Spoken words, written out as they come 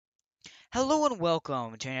Hello and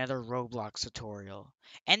welcome to another Roblox tutorial.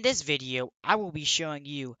 In this video, I will be showing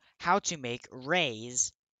you how to make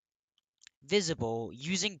rays visible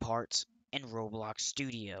using parts in Roblox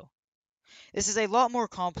Studio. This is a lot more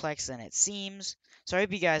complex than it seems, so I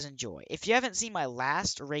hope you guys enjoy. If you haven't seen my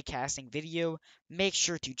last raycasting video, make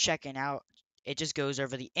sure to check it out. It just goes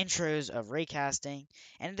over the intros of raycasting,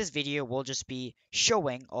 and in this video we'll just be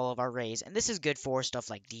showing all of our rays. And this is good for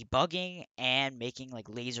stuff like debugging and making like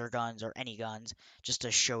laser guns or any guns, just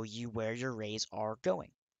to show you where your rays are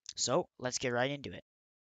going. So let's get right into it.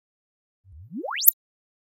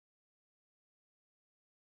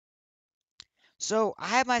 So I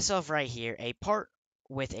have myself right here a part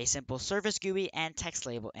with a simple surface GUI and text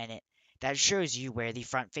label in it that shows you where the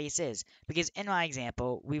front face is. Because in my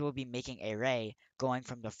example, we will be making a ray going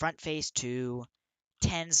from the front face to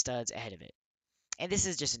 10 studs ahead of it. And this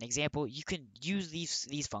is just an example. You can use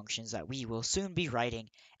these functions that we will soon be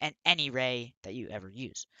writing in any ray that you ever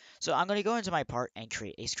use. So I'm going to go into my part and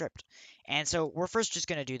create a script. And so we're first just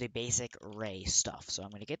going to do the basic ray stuff. So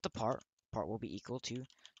I'm going to get the part. Part will be equal to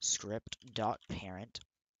script.parent.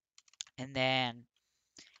 And then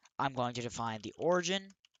I'm going to define the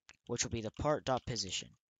origin, which will be the part.position.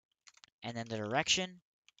 And then the direction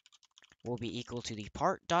will be equal to the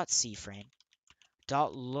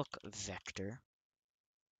part.cframe.lookVector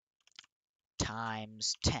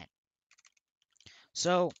times 10.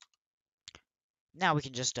 So now we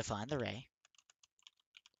can just define the ray,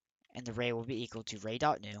 and the ray will be equal to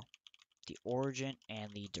ray.new, the origin,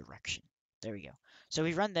 and the direction. There we go. So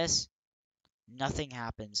we run this, nothing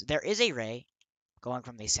happens. There is a ray going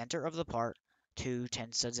from the center of the part to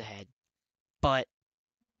 10 studs ahead, but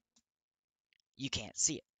you can't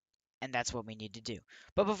see it. And that's what we need to do.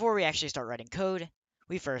 But before we actually start writing code,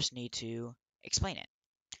 we first need to explain it.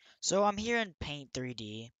 So I'm here in Paint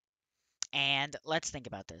 3D, and let's think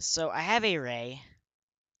about this. So I have a ray.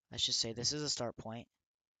 Let's just say this is a start point,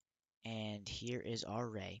 and here is our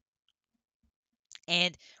ray.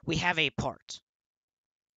 And we have a part.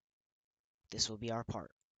 This will be our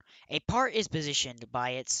part. A part is positioned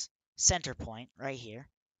by its center point right here.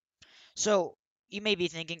 So you may be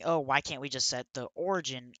thinking, oh, why can't we just set the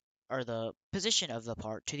origin or the position of the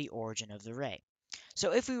part to the origin of the ray?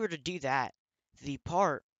 So if we were to do that, the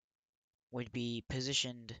part would be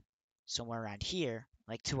positioned somewhere around here,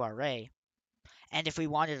 like to our ray. And if we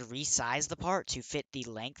wanted to resize the part to fit the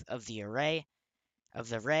length of the ray,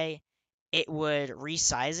 it would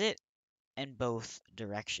resize it in both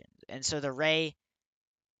directions. And so the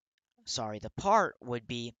part would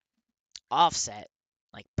be offset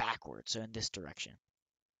like backwards, so in this direction.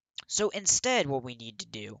 So instead, what we need to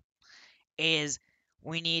do is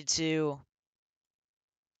we need to,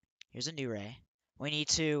 here's a new ray, we need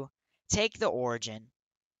to take the origin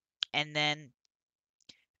and then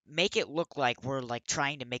make it look like we're like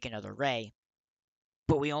trying to make another ray,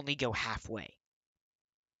 but we only go halfway.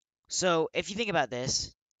 So if you think about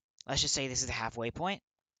this, let's just say this is the halfway point.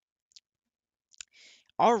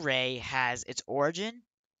 Our ray has its origin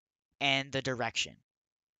and the direction.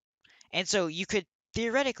 And so you could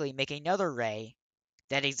theoretically make another ray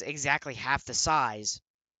that is exactly half the size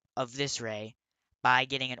of this ray by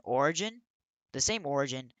getting an origin, the same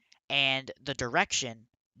origin, and the direction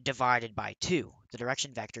divided by 2, the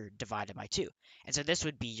direction vector divided by 2. And so this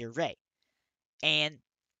would be your ray. And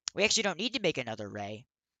we actually don't need to make another ray,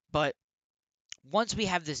 but once we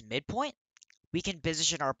have this midpoint, we can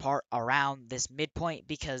position our part around this midpoint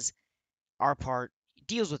because our part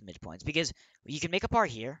deals with midpoints. Because you can make a part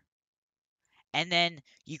here, and then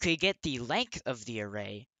you could get the length of the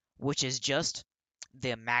array, which is just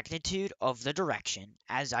the magnitude of the direction,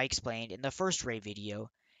 as I explained in the first ray video,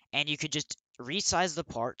 and you could just resize the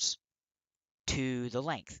parts to the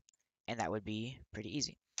length, and that would be pretty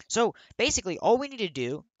easy. So basically, all we need to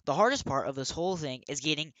do, the hardest part of this whole thing, is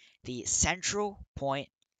getting the central point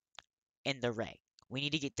in the ray. We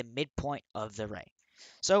need to get the midpoint of the ray.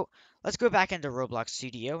 So let's go back into Roblox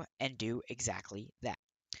Studio and do exactly that.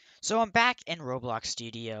 So I'm back in Roblox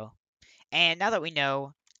Studio, and now that we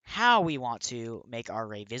know how we want to make our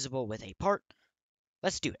ray visible with a part,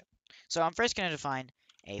 let's do it. So I'm first going to define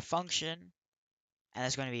a function, and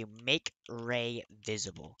that's going to be make ray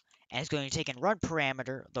visible. And it's going to take and run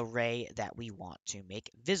parameter the ray that we want to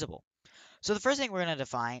make visible. So the first thing we're going to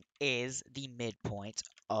define is the midpoint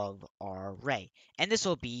of our ray. And this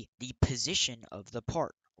will be the position of the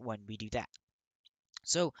part when we do that.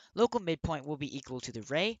 So local midpoint will be equal to the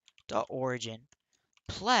ray.origin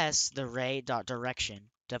plus the ray.direction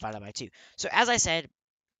divided by 2. So as I said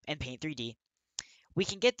in Paint 3D, we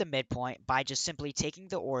can get the midpoint by just simply taking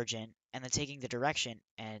the origin and then taking the direction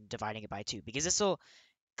and dividing it by 2, because this will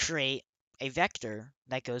create a vector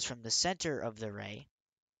that goes from the center of the ray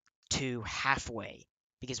to halfway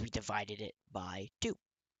because we divided it by 2.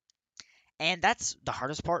 And that's the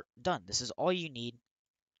hardest part done. This is all you need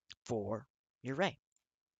for your ray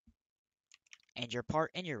and your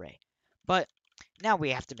part in your ray. But now we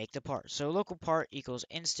have to make the part. So local part equals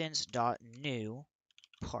instance dot new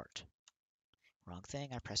part. Wrong thing.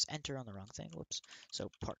 I pressed enter on the wrong thing. Whoops. So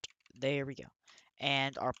part. There we go.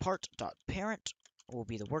 And our part dot parent will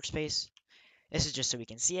be the workspace. This is just so we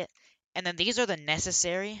can see it. And then these are the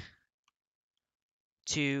necessary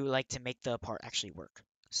to make the part actually work.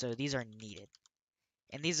 So these are needed.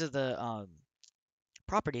 And these are the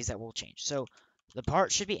properties that will change. So the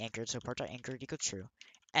part should be anchored, so part.anchored equals true.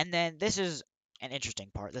 And then this is an interesting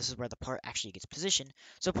part. This is where the part actually gets positioned.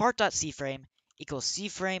 So part.cframe equals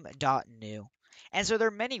cframe.new. And so there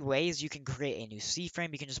are many ways you can create a new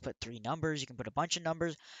C-frame. You can just put 3 numbers. You can put a bunch of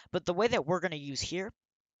numbers. But the way that we're going to use here,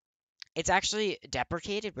 it's actually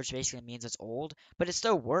deprecated, which basically means it's old. But it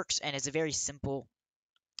still works, and it's a very simple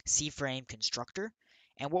C-frame constructor.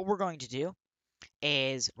 And what we're going to do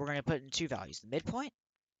is we're going to put in 2 values, the midpoint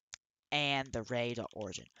and the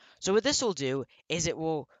ray.origin. So what this will do is it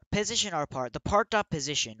will position our part. The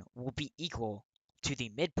part.position will be equal to the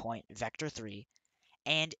midpoint, vector 3,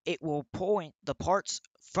 and it will point, the part's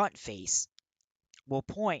front face will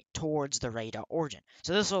point towards the ray.origin.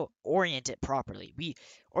 So this will orient it properly. We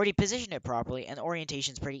already positioned it properly, and the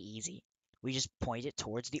orientation is pretty easy. We just point it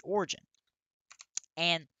towards the origin.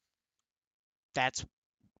 And that's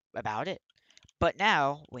about it. But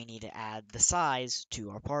now we need to add the size to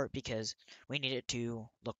our part because we need it to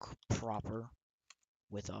look proper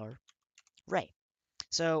with our ray.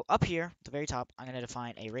 So up here, at the very top, I'm going to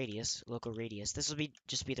define a radius, local radius. This will be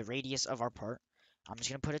just be the radius of our part. I'm just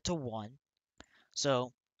going to put it to 1.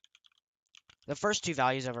 So the first 2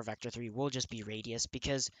 values of our vector 3 will just be radius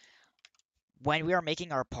because when we are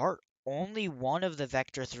making our part, only one of the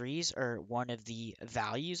vector 3's, or one of the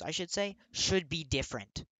values, I should say, should be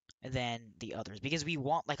different than the others because we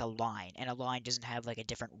want like a line, and a line doesn't have like a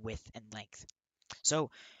different width and length.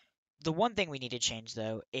 So the one thing we need to change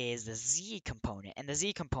though is the z component, and the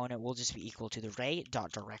z component will just be equal to the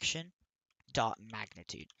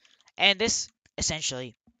ray.direction.magnitude. And this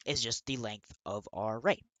essentially is just the length of our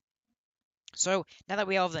ray. So now that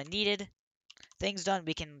we have the needed things done,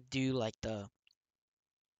 we can do like the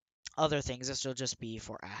other things. This will just be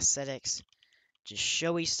for aesthetics, just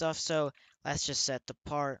showy stuff. So let's just set the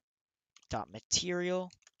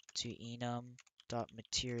part.material to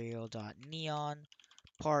enum.material.neon,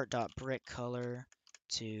 part.brick color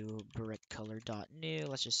to brick color.new.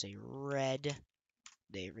 Let's just say red.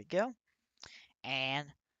 There we go.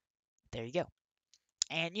 And there you go.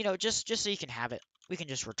 And just so you can have it, we can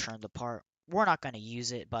just return the part. We're not going to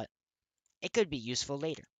use it, but it could be useful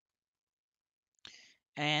later.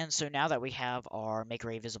 And so now that we have our make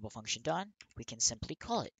array visible function done, we can simply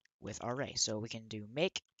call it with our array. So we can do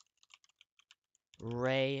make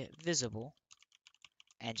array visible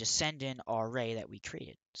and just send in our array that we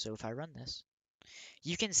created. So if I run this,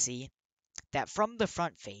 you can see that from the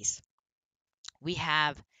front face, we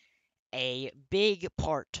have a big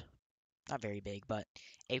part, not very big, but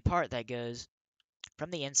a part that goes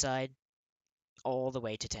from the inside all the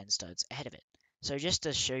way to 10 studs ahead of it. So just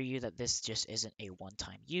to show you that this just isn't a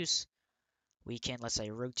one-time use, we can, let's say,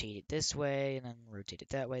 rotate it this way and then rotate it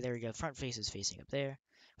that way. There we go. Front face is facing up there.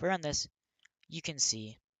 If we run this, you can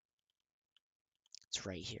see it's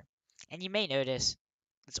right here. And you may notice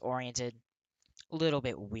it's oriented a little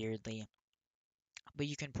bit weirdly, but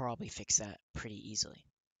you can probably fix that pretty easily.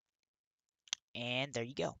 And there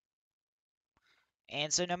you go.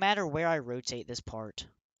 And so no matter where I rotate this part,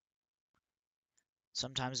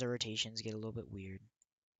 sometimes the rotations get a little bit weird.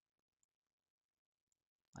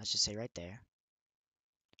 Let's just say right there.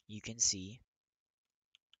 You can see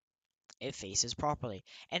it faces properly.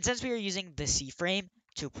 And since we are using the C-frame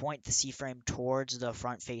to point the C-frame towards the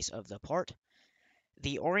front face of the part,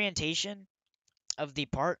 the orientation of the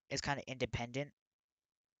part is kind of independent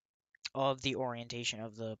of the orientation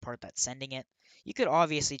of the part that's sending it. You could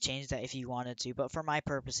obviously change that if you wanted to, but for my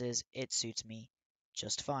purposes, it suits me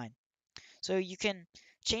just fine. So you can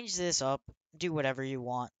change this up, do whatever you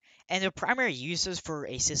want. And the primary uses for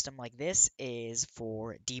a system like this is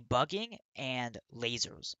for debugging and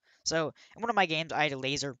lasers. So in one of my games, I had a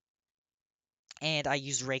laser, and I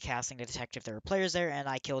used raycasting to detect if there were players there, and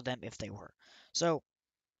I killed them if they were. So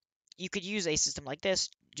you could use a system like this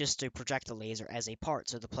just to project the laser as a part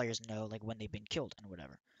so the players know like when they've been killed and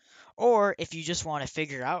whatever. Or if you just want to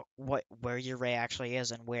figure out where your ray actually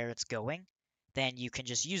is and where it's going, then you can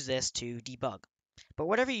just use this to debug. But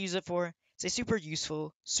whatever you use it for, It's a super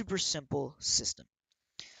useful, super simple system.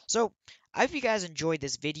 So I hope you guys enjoyed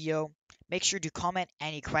this video. Make sure to comment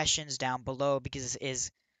any questions down below because this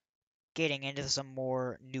is getting into some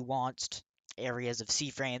more nuanced areas of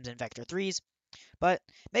C-frames and vector 3s. But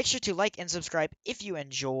make sure to like and subscribe if you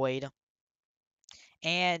enjoyed,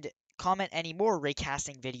 and comment any more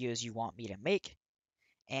raycasting videos you want me to make.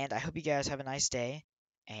 And I hope you guys have a nice day,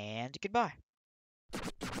 and goodbye.